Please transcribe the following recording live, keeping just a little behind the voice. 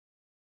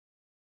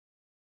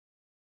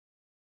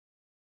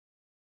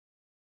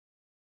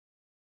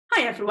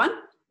Hi everyone,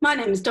 my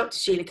name is Dr.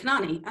 Sheila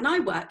Kanani and I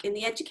work in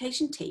the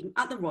education team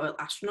at the Royal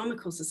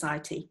Astronomical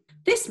Society.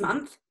 This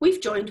month, we've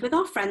joined with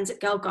our friends at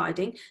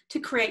Girlguiding to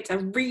create a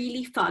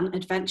really fun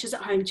Adventures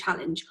at Home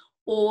challenge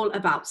all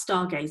about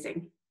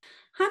stargazing.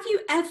 Have you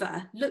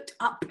ever looked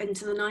up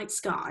into the night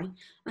sky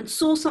and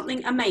saw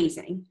something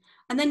amazing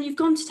and then you've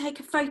gone to take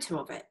a photo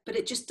of it, but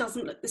it just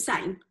doesn't look the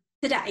same?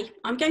 Today,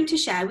 I'm going to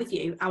share with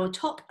you our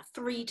top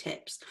 3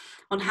 tips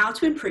on how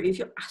to improve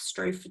your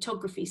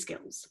astrophotography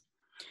skills.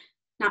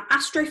 Now,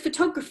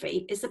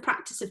 astrophotography is the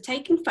practice of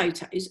taking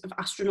photos of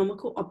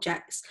astronomical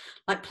objects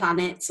like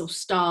planets or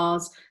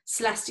stars,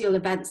 celestial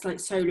events like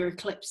solar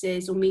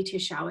eclipses or meteor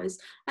showers,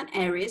 and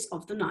areas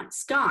of the night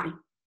sky.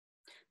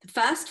 The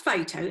first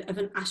photo of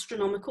an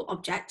astronomical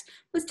object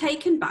was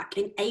taken back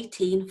in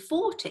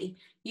 1840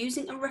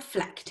 using a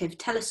reflective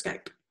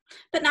telescope.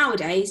 But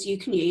nowadays you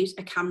can use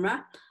a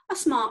camera, a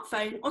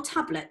smartphone or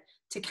tablet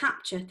to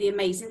capture the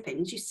amazing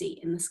things you see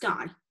in the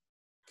sky.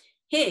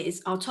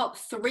 Here's our top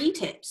 3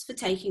 tips for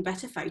taking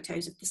better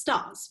photos of the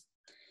stars.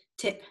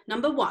 Tip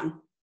number 1,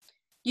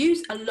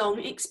 use a long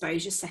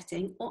exposure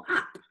setting or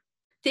app.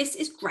 This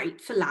is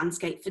great for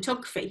landscape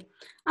photography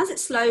as it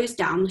slows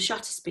down the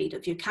shutter speed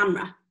of your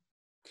camera.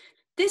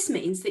 This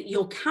means that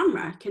your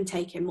camera can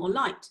take in more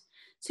light,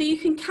 so you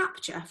can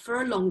capture for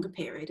a longer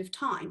period of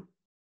time.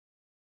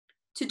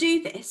 To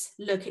do this,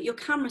 look at your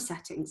camera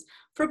settings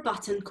for a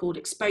button called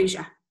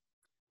exposure.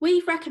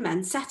 We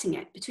recommend setting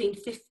it between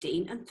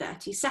 15 and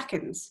 30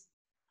 seconds.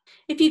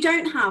 If you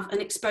don't have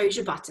an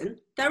exposure button,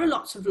 there are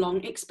lots of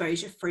long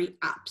exposure-free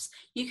apps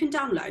you can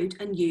download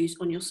and use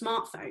on your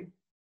smartphone.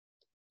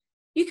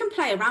 You can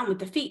play around with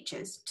the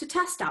features to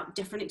test out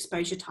different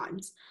exposure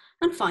times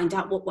and find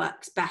out what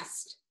works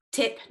best.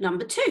 Tip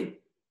number 2,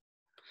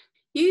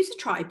 use a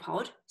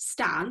tripod,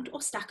 stand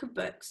or stack of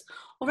books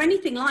or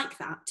anything like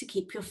that to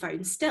keep your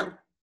phone still.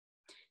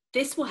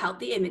 This will help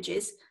the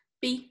images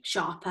be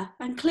sharper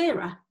and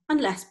clearer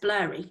and less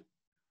blurry.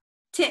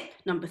 Tip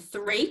number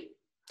 3,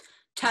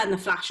 turn the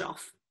flash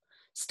off.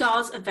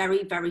 Stars are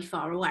very, very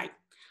far away,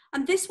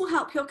 and this will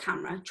help your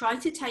camera try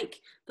to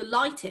take the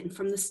light in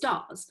from the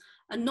stars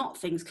and not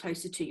things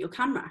closer to your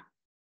camera.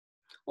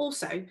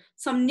 Also,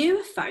 some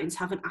newer phones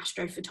have an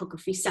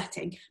astrophotography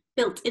setting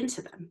built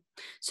into them,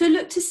 so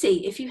look to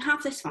see if you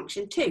have this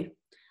function too,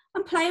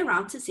 and play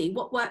around to see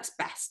what works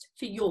best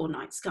for your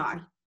night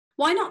sky.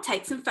 Why not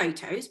take some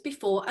photos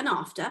before and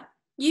after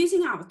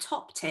using our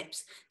top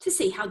tips to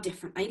see how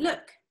different they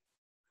look?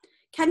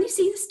 Can you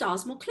see the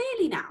stars more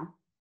clearly now?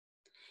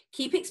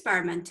 Keep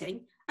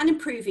experimenting and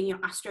improving your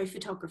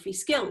astrophotography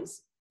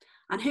skills.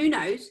 And who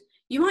knows,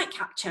 you might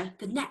capture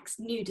the next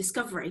new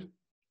discovery.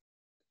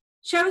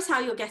 Show us how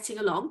you're getting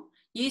along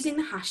using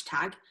the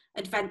hashtag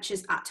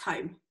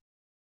 #AdventuresAtHome.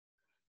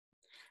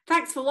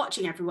 Thanks for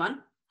watching,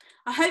 everyone.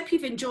 I hope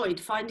you've enjoyed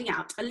finding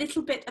out a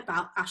little bit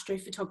about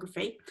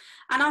astrophotography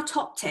and our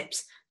top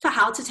tips for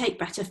how to take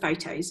better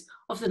photos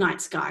of the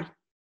night sky.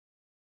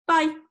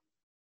 Bye.